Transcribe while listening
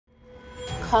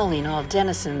calling all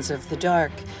denizens of the dark,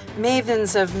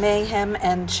 mavens of mayhem,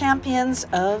 and champions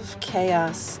of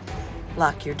chaos.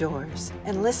 Lock your doors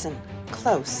and listen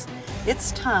close.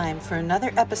 It's time for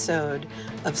another episode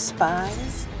of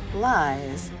Spies,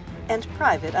 Lies, and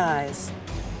Private Eyes.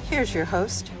 Here's your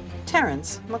host,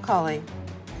 Terrence McCauley.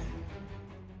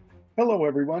 Hello,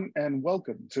 everyone, and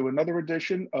welcome to another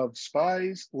edition of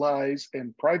Spies, Lies,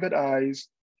 and Private Eyes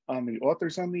on the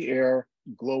Authors on the Air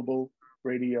Global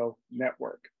Radio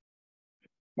Network.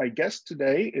 My guest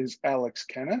today is Alex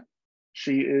Kenna.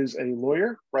 She is a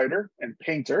lawyer, writer, and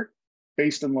painter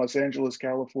based in Los Angeles,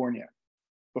 California.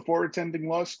 Before attending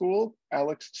law school,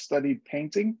 Alex studied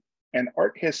painting and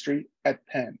art history at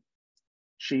Penn.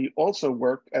 She also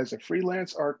worked as a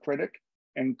freelance art critic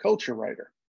and culture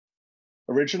writer.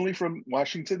 Originally from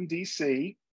Washington,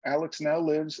 D.C., Alex now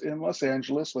lives in Los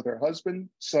Angeles with her husband,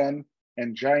 son,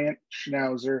 and giant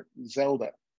schnauzer,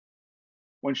 Zelda.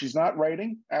 When she's not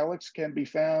writing, Alex can be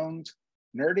found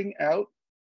nerding out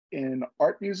in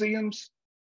art museums,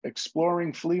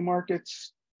 exploring flea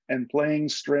markets, and playing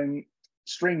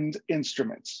stringed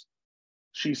instruments.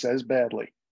 She says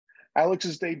badly.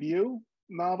 Alex's debut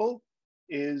novel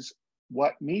is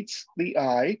What Meets the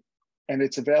Eye, and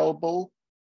it's available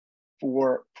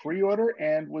for pre-order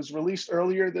and was released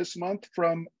earlier this month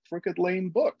from Crooked Lane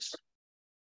Books.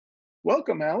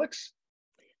 Welcome, Alex.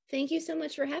 Thank you so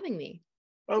much for having me.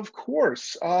 Of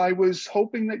course. I was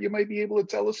hoping that you might be able to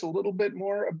tell us a little bit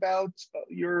more about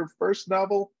your first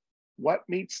novel, What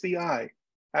Meets the Eye.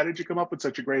 How did you come up with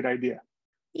such a great idea?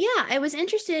 Yeah, I was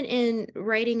interested in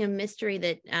writing a mystery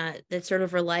that sort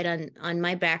of relied on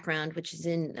my background, which is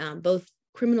in both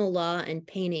criminal law and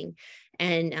painting,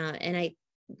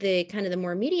 the kind of the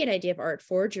more immediate idea of art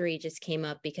forgery just came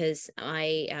up because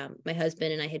my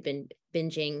husband and I had been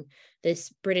binging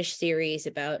this British series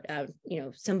about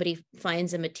somebody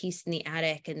finds a Matisse in the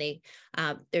attic, and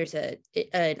there's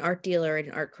an art dealer and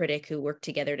an art critic who work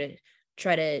together to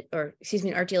an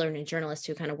art dealer and a journalist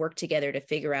who kind of work together to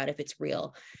figure out if it's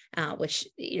real, which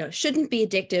shouldn't be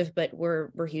addictive, but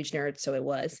we're huge nerds, so it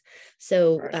was.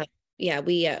 So right.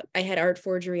 I had art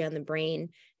forgery on the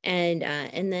brain, and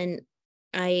then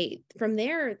from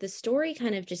there, the story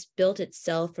kind of just built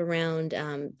itself around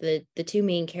the two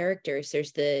main characters.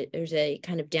 There's a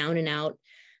kind of down and out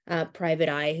private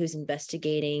eye who's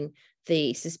investigating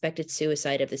the suspected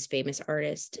suicide of this famous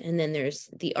artist, and then there's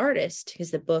the artist,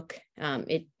 because the book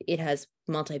it has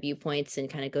multi viewpoints and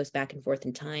kind of goes back and forth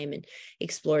in time and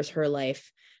explores her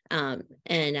life. And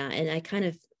I kind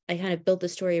of built the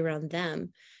story around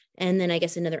them. And then I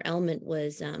guess another element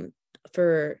was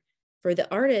for the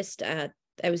artist.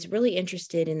 I was really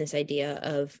interested in this idea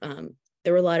of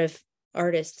there were a lot of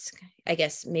artists, I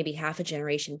guess maybe half a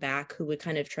generation back, who would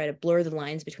kind of try to blur the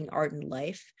lines between art and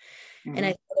life. Mm-hmm. And I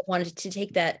sort of wanted to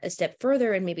take that a step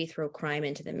further and maybe throw crime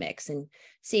into the mix and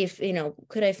see if,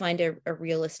 could I find a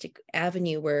realistic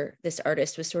avenue where this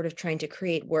artist was sort of trying to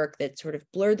create work that sort of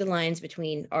blurred the lines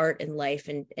between art and life,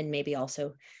 and maybe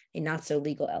also a not so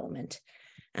legal element.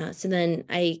 So then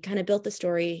I kind of built the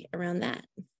story around that.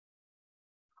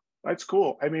 That's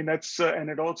cool. I mean, and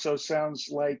it also sounds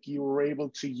like you were able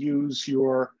to use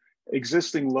your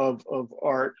existing love of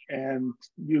art and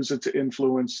use it to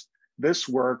influence this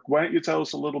work. Why don't you tell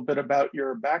us a little bit about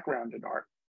your background in art?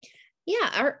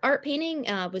 Yeah, art painting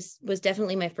was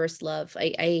definitely my first love.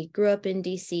 I grew up in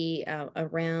DC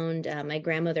around my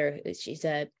grandmother. She's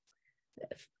a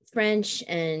French,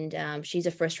 and she's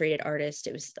a frustrated artist.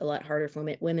 It was a lot harder for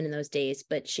women in those days,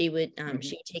 but she would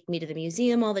take me to the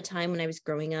museum all the time when I was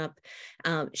growing up.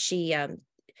 She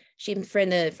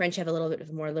the French have a little bit of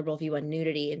a more liberal view on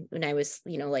nudity, and when I was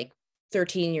like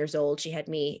 13 years old, she had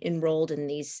me enrolled in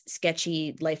these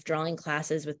sketchy life drawing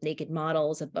classes with naked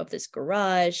models above this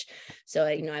garage. So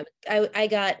I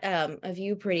got a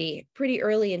view pretty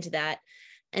early into that.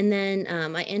 And then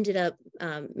I ended up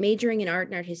majoring in art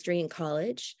and art history in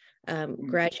college,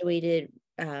 graduated,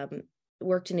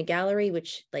 worked in a gallery,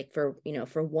 which for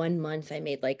 1 month, I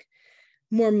made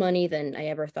more money than I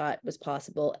ever thought was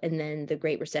possible. And then the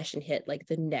Great Recession hit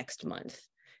the next month,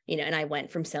 and I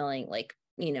went from selling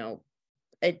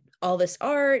all this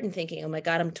art and thinking, oh my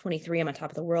God, I'm 23, I'm on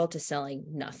top of the world, to selling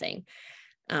nothing.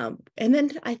 And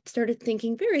then I started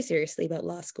thinking very seriously about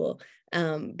law school.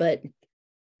 But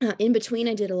in between,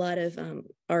 I did a lot of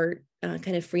art,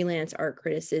 kind of freelance art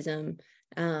criticism,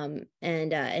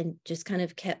 and just kind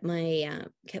of kept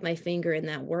my finger in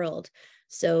that world.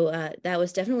 So that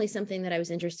was definitely something that I was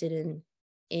interested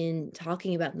in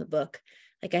talking about in the book.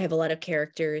 I have a lot of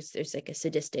characters. There's a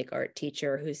sadistic art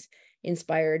teacher who's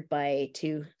inspired by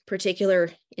two particular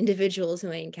individuals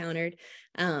who I encountered.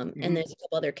 And there's a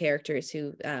couple other characters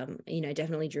who, I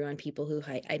definitely drew on people who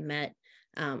I met,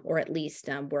 or at least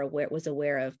was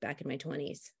aware of back in my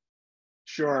 20s.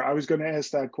 Sure. I was going to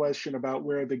ask that question about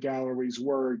where the galleries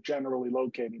were generally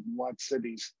located, in what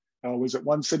cities. Was it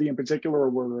one city in particular,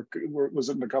 or was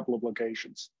it in a couple of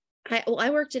locations? I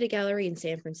worked at a gallery in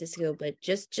San Francisco, but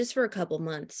just for a couple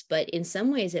months. But in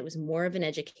some ways, it was more of an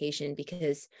education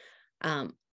because,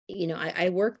 I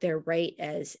worked there right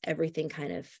as everything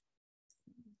kind of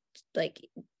like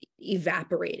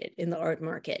evaporated in the art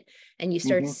market, and you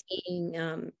start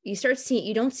seeing,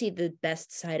 you don't see the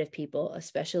best side of people,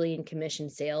 especially in commission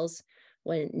sales,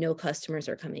 when no customers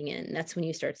are coming in. That's when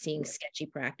you start seeing sketchy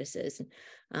practices.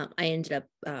 I ended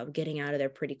up getting out of there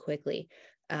pretty quickly,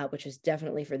 which was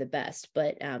definitely for the best.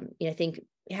 But I think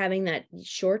having that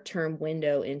short-term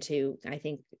window into, I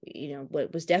think,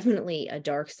 what was definitely a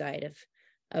dark side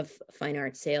of fine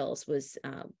art sales was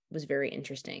very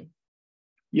interesting.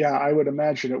 Yeah, I would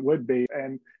imagine it would be.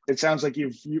 And it sounds like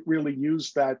you've really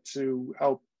used that to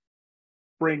help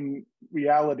bring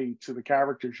reality to the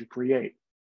characters you create.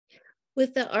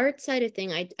 With the art side of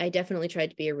thing, I definitely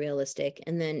tried to be a realistic.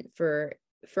 And then for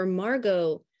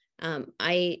Margot,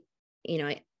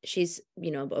 she's,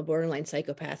 a borderline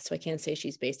psychopath, so I can't say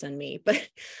she's based on me. But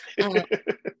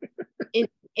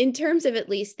in terms of at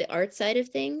least the art side of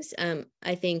things,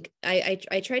 I think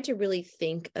I tried to really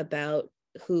think about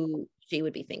who she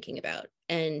would be thinking about.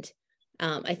 And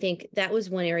I think that was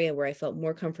one area where I felt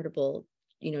more comfortable,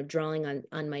 drawing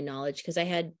on my knowledge, because I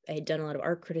had done a lot of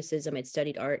art criticism. I'd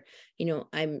studied art.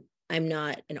 I'm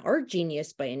not an art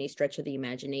genius by any stretch of the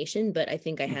imagination, but I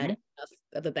think I had enough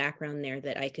of a background there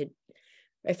that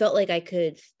I felt like I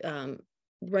could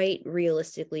write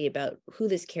realistically about who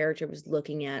this character was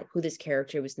looking at, who this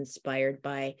character was inspired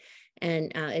by.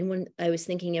 And when I was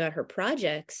thinking about her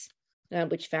projects,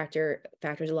 which factors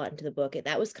a lot into the book,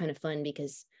 that was kind of fun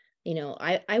because,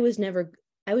 I was never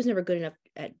good enough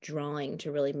at drawing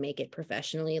to really make it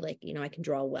professionally. Like, I can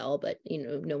draw well, but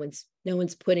no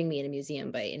one's putting me in a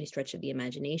museum by any stretch of the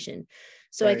imagination.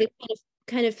 So right. I could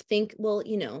kind of think, well,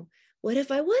 what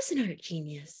if I was an art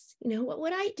genius? What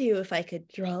would I do if I could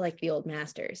draw like the old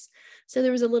masters? So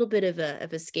there was a little bit of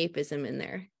escapism in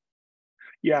there.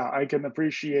 Yeah, I can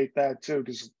appreciate that too,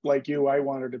 because like you, I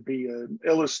wanted to be an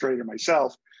illustrator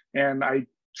myself, and I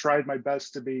tried my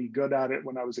best to be good at it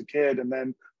when I was a kid, and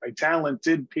then my talent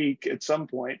did peak at some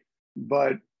point.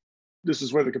 But this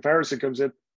is where the comparison comes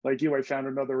in. Like you, I found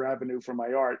another avenue for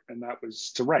my art, and that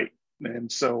was to write.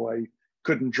 And so I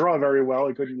couldn't draw very well.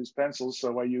 I couldn't use pencils,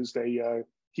 so I used a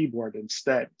keyboard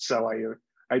instead. So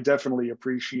I definitely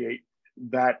appreciate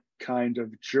that kind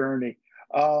of journey.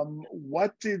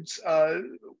 What did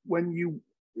when you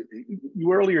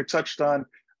earlier touched on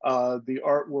the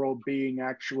art world being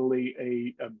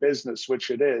actually a business, which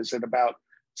it is, and about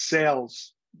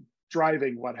sales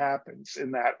driving what happens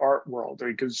in that art world?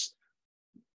 Because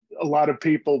a lot of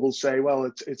people will say,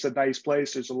 well, it's a nice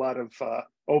place. There's a lot of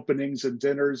openings and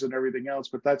dinners and everything else,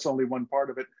 but that's only one part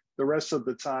of it. The rest of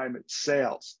the time, it's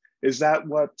sales. Is that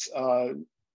what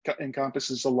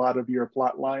encompasses a lot of your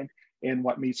plot line and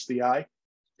what meets the eye?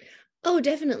 Oh,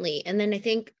 definitely. And then I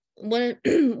think one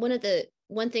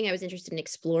thing I was interested in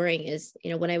exploring is,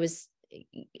 when I was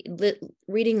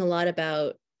reading a lot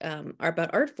about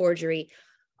art forgery,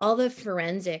 all the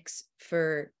forensics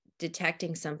for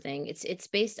detecting something, it's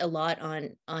based a lot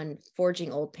on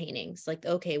forging old paintings. Like,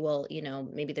 okay, well,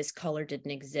 maybe this color didn't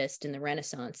exist in the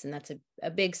Renaissance, and that's a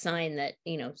big sign that,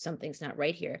 something's not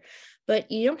right here.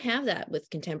 But you don't have that with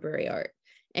contemporary art.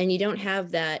 And you don't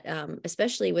have that,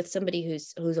 especially with somebody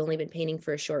who's only been painting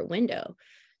for a short window.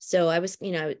 So I was,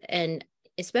 and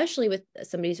especially with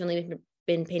somebody who's only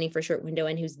been painting for a short window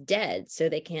and who's dead, so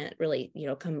they can't really,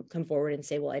 come forward and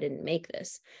say, well, I didn't make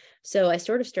this. So I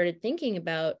sort of started thinking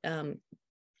about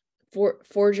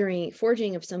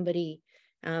forging of somebody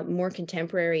more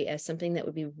contemporary as something that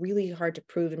would be really hard to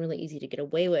prove and really easy to get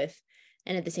away with.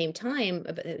 And at the same time,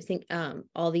 I think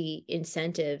all the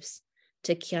incentives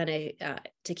to kind of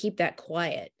to keep that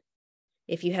quiet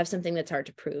if you have something that's hard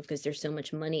to prove, because there's so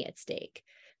much money at stake.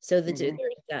 So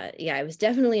I was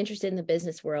definitely interested in the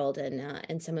business world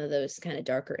and some of those kind of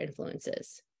darker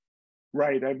influences.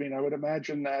 Right. I mean, I would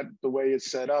imagine that the way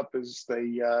it's set up is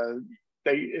they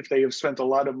if they have spent a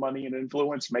lot of money and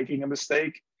influence making a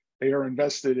mistake, they are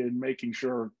invested in making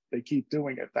sure they keep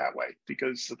doing it that way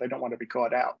because they don't want to be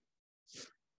caught out.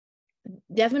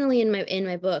 Definitely in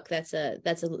my book, that's a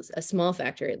small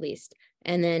factor at least.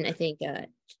 And then I think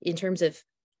in terms of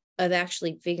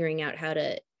actually figuring out how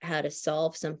to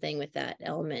solve something with that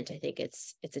element. I think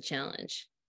it's a challenge.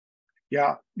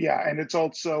 Yeah, yeah, and it's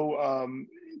also,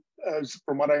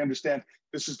 from what I understand,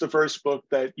 this is the first book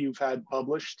that you've had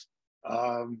published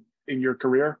in your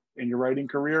career, in your writing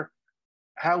career.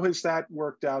 How has that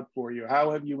worked out for you?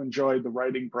 How have you enjoyed the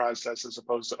writing process as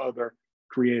opposed to other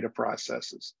creative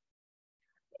processes?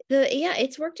 Yeah,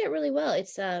 it's worked out really well.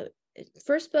 It's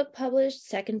first book published,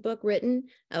 second book written,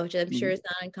 which I'm sure Mhm. is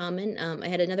not uncommon. I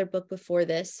had another book before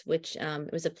this, which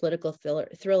was a political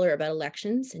thriller about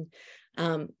elections, and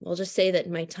we'll just say that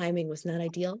my timing was not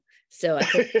ideal. So I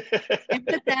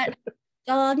put that.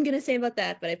 All I'm going to say about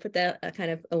that, but I put that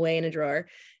kind of away in a drawer.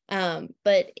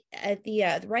 But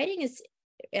the writing is,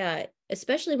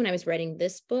 especially when I was writing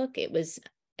this book, it was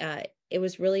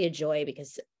really a joy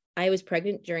because I was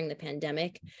pregnant during the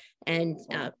pandemic and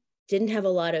didn't have a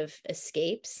lot of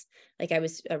escapes. Like I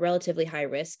was a relatively high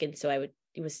risk, and so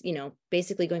it was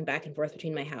basically going back and forth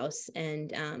between my house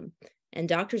and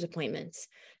doctor's appointments.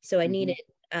 So I Mhm.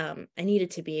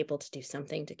 needed to be able to do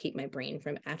something to keep my brain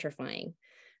from atrophying.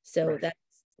 So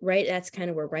Right. that's kind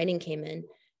of where writing came in.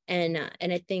 And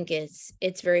I think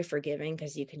it's very forgiving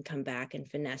because you can come back and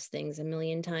finesse things a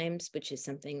million times, which is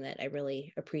something that I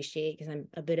really appreciate because I'm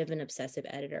a bit of an obsessive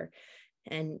editor,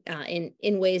 and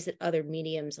in ways that other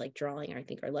mediums like drawing I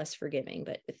think are less forgiving.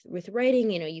 But with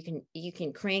writing, you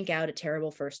can crank out a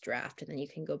terrible first draft and then you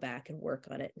can go back and work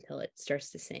on it until it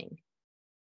starts to sing.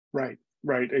 Right,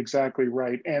 right, exactly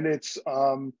right. And it's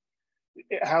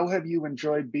how have you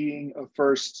enjoyed being a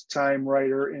first time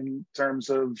writer in terms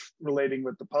of relating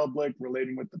with the public,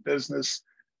 relating with the business?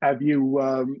 Have you,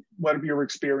 what have your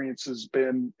experiences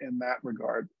been in that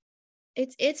regard?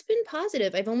 It's been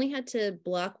positive. I've only had to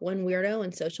block one weirdo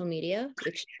in social media,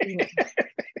 which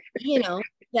you know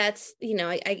that's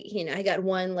I got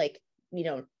one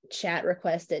chat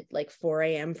request at like 4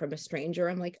 a.m. from a stranger.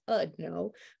 I'm like,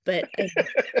 no. But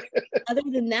other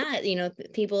than that,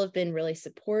 people have been really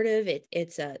supportive.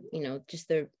 It's just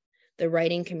the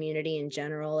writing community in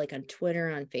general, like on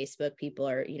Twitter, on Facebook, people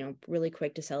are really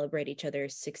quick to celebrate each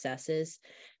other's successes.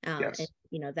 And Yes.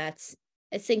 that's,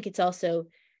 I think it's also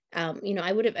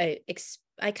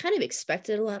I kind of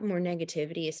expected a lot more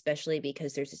negativity, especially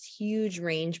because there's this huge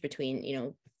range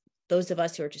between those of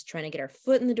us who are just trying to get our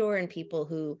foot in the door and people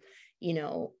who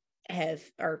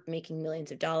are making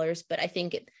millions of dollars. But I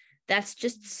think that's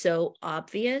just so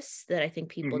obvious that I think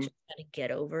people Hmm. just kind of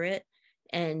get over it.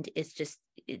 And it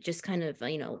just kind of,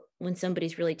 when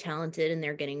somebody's really talented and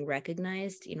they're getting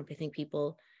recognized, I think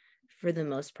people for the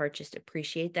most part just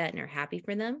appreciate that and are happy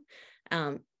for them.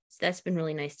 So that's been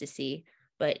really nice to see.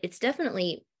 But it's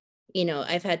definitely,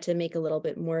 I've had to make a little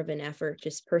bit more of an effort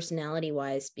just personality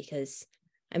wise because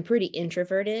I'm pretty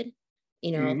introverted,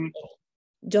 you know, Hmm.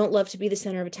 don't love to be the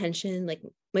center of attention. Like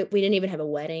we didn't even have a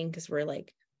wedding because we're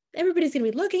like, everybody's gonna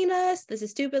be looking at us. This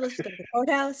is stupid. Let's just go to the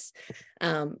courthouse.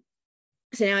 Um,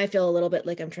 so now I feel a little bit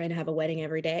like I'm trying to have a wedding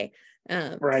every day.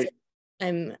 So Right.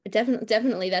 I'm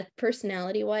definitely that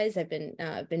personality wise, I've been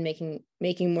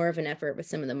making more of an effort with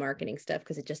some of the marketing stuff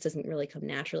because it just doesn't really come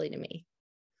naturally to me.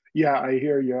 Yeah, I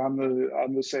hear you.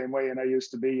 I'm the same way, and I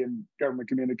used to be in government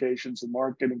communications and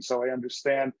marketing, so I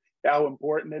understand how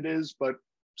important it is. But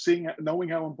knowing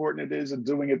how important it is, and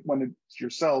doing it when it's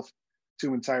yourself,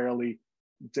 two entirely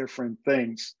different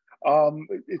things.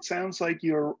 It sounds like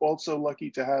you're also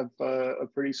lucky to have a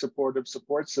pretty supportive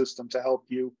support system to help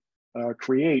you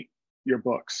create your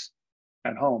books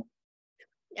at home.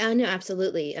 No,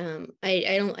 absolutely. I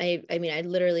don't, I mean, I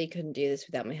literally couldn't do this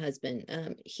without my husband.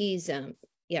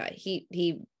 Yeah,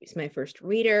 he's my first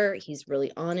reader. He's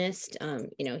really honest.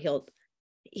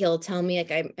 He'll tell me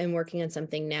like I'm working on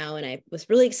something now and I was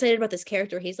really excited about this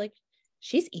character. He's like,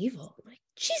 she's evil. I'm like,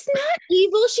 she's not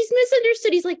evil. She's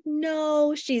misunderstood. He's like,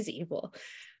 no, she's evil.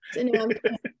 So now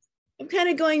I'm kind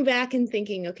of going back and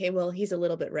thinking, okay, well, he's a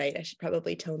little bit right. I should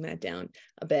probably tone that down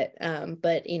a bit.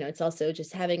 But it's also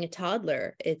just having a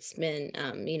toddler. It's been,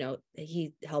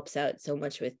 he helps out so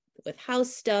much with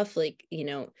house stuff. Like,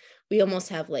 we almost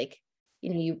have like,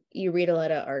 you read a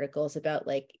lot of articles about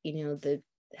like, the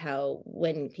how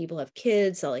when people have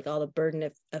kids, so like all the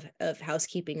burden of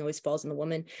housekeeping always falls on the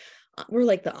woman. We're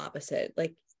like the opposite.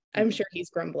 Like I'm Mhm. sure he's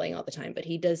grumbling all the time, but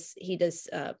he does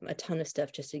a ton of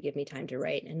stuff just to give me time to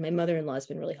write. And my mother-in-law has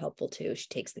been really helpful too. She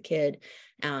takes the kid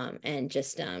and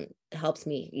just helps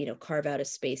me, carve out a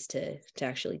space to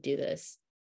actually do this.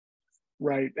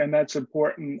 Right, and that's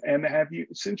important. And have you,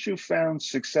 since you found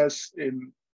success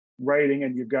in writing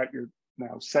and you've got your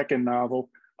now second novel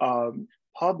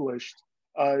published,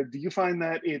 do you find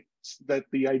that it that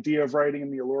the idea of writing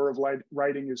and the allure of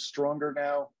writing is stronger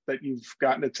now that you've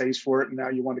gotten a taste for it and now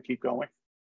you want to keep going?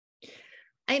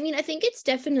 I mean, I think it's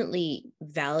definitely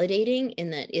validating in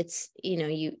that it's,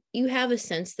 you have a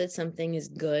sense that something is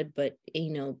good, but,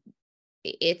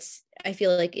 I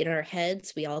feel like in our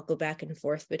heads, we all go back and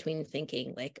forth between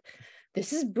thinking like,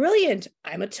 this is brilliant.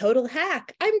 I'm a total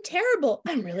hack. I'm terrible.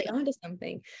 I'm really onto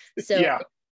something. So Yeah,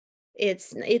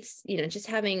 it's, just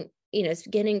having, it's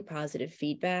getting positive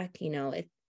feedback,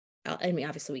 I mean,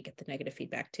 obviously we get the negative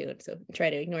feedback too, and so try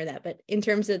to ignore that. But in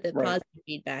terms of the right. positive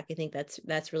feedback, I think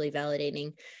that's really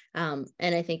validating, and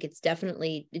I think it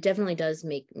definitely does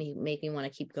make me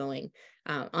want to keep going.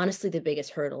 Honestly, the biggest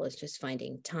hurdle is just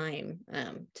finding time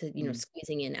to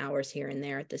squeezing in hours here and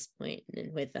there at this point,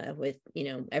 and with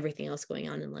everything else going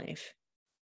on in life.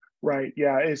 Right.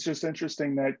 Yeah. It's just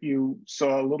interesting that you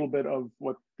saw a little bit of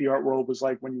what the art world was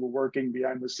like when you were working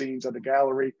behind the scenes at a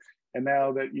gallery. And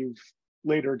now that you've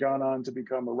later gone on to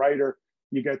become a writer,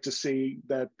 you get to see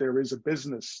that there is a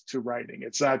business to writing.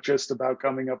 It's not just about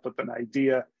coming up with an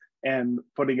idea and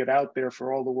putting it out there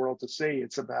for all the world to see.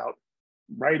 It's about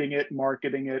writing it,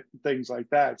 marketing it, things like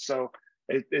that. So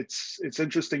it's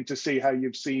interesting to see how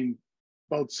you've seen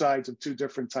both sides of two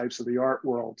different types of the art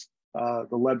world,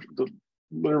 the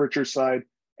literature side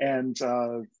and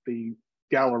the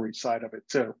gallery side of it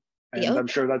too. And I'm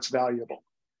sure that's valuable.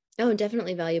 Oh,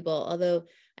 definitely valuable. Although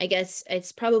I guess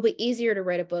it's probably easier to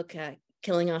write a book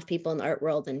killing off people in the art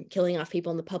world than killing off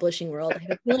people in the publishing world. I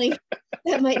have a feeling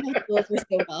that might not go over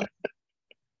so well.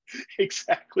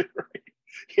 Exactly right.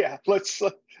 Yeah, let's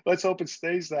hope it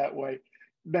stays that way.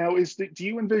 Now, do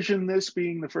you envision this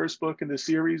being the first book in the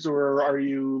series, or are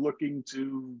you looking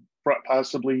to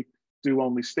possibly do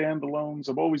only standalones?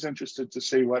 I'm always interested to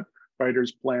see what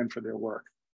writers plan for their work.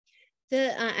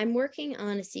 I'm working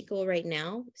on a sequel right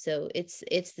now, so it's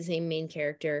the same main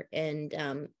character,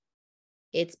 and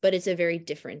it's a very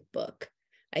different book.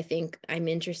 I think I'm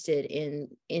interested in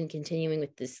continuing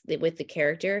with the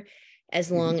character,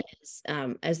 as long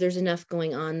as there's enough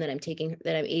going on that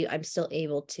I'm still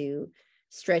able to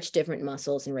stretch different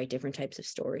muscles and write different types of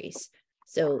stories.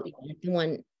 So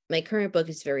my current book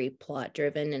is very plot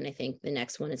driven, and I think the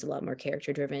next one is a lot more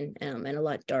character driven, and a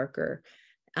lot darker.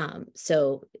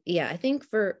 So yeah, I think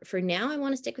for now I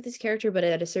want to stick with this character, but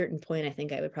at a certain point I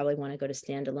think I would probably want to go to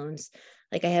standalones.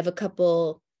 Like I have a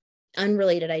couple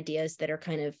unrelated ideas that are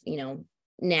kind of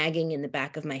nagging in the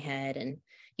back of my head, and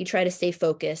you try to stay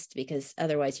focused because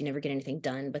otherwise you never get anything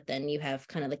done. But then you have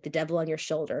kind of like the devil on your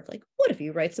shoulder of like, what if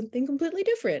you write something completely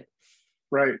different?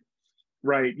 Right.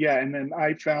 Yeah. And then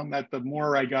I found that the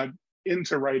more I got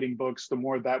into writing books, the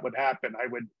more that would happen. I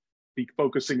would be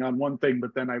focusing on one thing,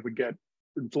 but then I would get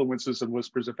influences and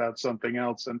whispers about something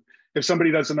else. And if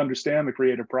somebody doesn't understand the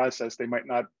creative process, that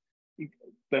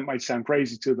might sound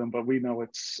crazy to them, but we know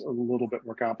it's a little bit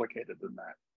more complicated than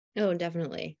that. Oh,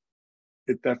 definitely.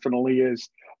 It definitely is.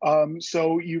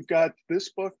 So you've got this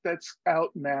book that's out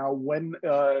now. When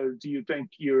do you think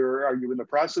are you in the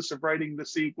process of writing the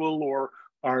sequel, or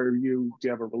do you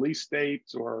have a release date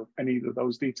or any of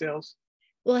those details?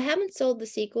 Well, I haven't sold the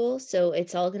sequel, so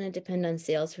it's all going to depend on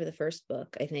sales for the first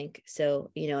book, I think. So,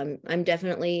 I'm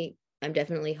definitely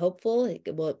hopeful.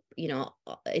 Well,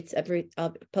 it's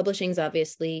publishing's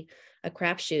obviously a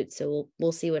crapshoot, so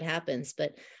we'll see what happens.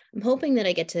 But I'm hoping that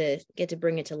I get to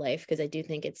bring it to life, because I do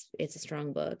think it's a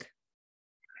strong book.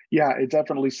 Yeah, it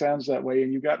definitely sounds that way,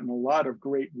 and you've gotten a lot of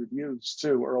great reviews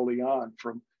too early on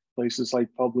from places like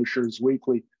Publishers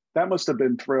Weekly. That must have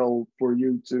been thrill for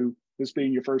you to this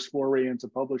being your first foray into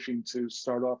publishing to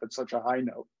start off at such a high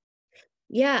note.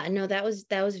 Yeah, no, that was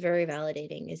very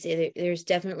validating. There's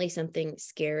definitely something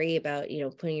scary about,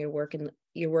 putting your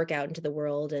work out into the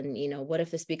world, and, what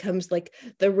if this becomes like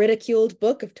the ridiculed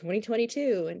book of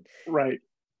 2022? And Right.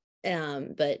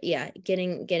 But yeah,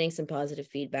 getting some positive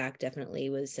feedback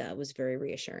definitely was very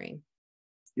reassuring.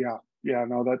 Yeah.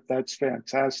 No, that's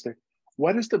fantastic.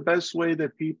 What is the best way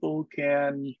that people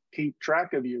can keep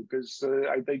track of you? Because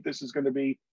I think this is going to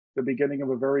be the beginning of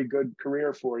a very good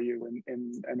career for you,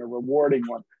 and a rewarding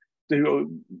one.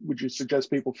 Would you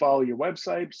suggest people follow your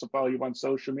website, so follow you on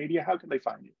social media? How can they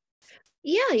find you?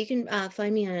 Yeah, you can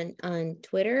find me on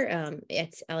Twitter.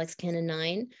 It's Alex Kenna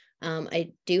 9.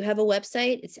 I do have a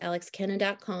website. It's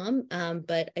alexkenna.com,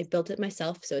 but I built it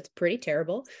myself, so it's pretty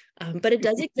terrible. But it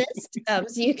does exist,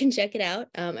 so you can check it out.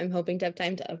 I'm hoping to have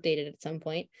time to update it at some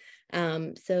point. Yeah,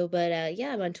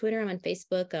 I'm on Twitter. I'm on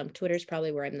Facebook. Twitter's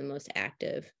probably where I'm the most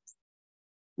active.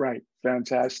 Right.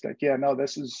 Fantastic. Yeah, no,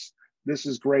 this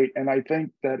is great. And I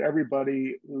think that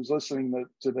everybody who's listening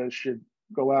to this should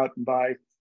go out and buy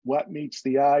What Meets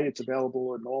the Eye. It's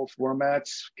available in all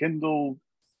formats, Kindle,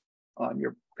 on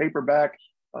your paperback,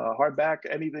 hardback,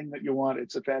 anything that you want.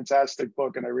 It's a fantastic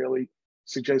book, and I really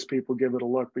suggest people give it a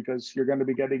look, because you're going to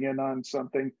be getting in on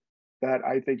something that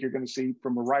I think you're going to see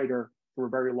from a writer for a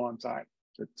very long time.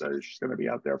 She's going to be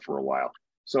out there for a while.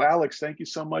 So Alex, thank you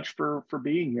so much for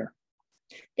being here.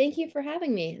 Thank you for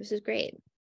having me. This is great.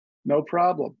 No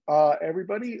problem.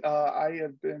 Everybody, I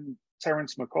have been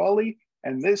Terrence McCauley,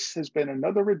 and this has been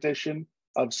another edition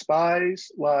of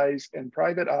Spies, Lies, and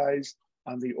Private Eyes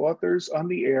on the Authors on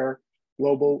the Air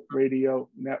Global Radio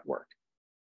Network.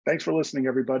 Thanks for listening,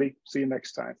 everybody. See you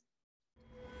next time.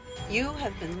 You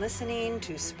have been listening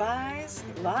to Spies,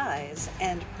 Lies,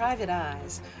 and Private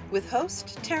Eyes with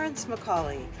host Terrence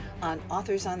McCauley on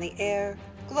Authors on the Air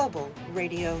Global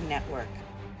Radio Network.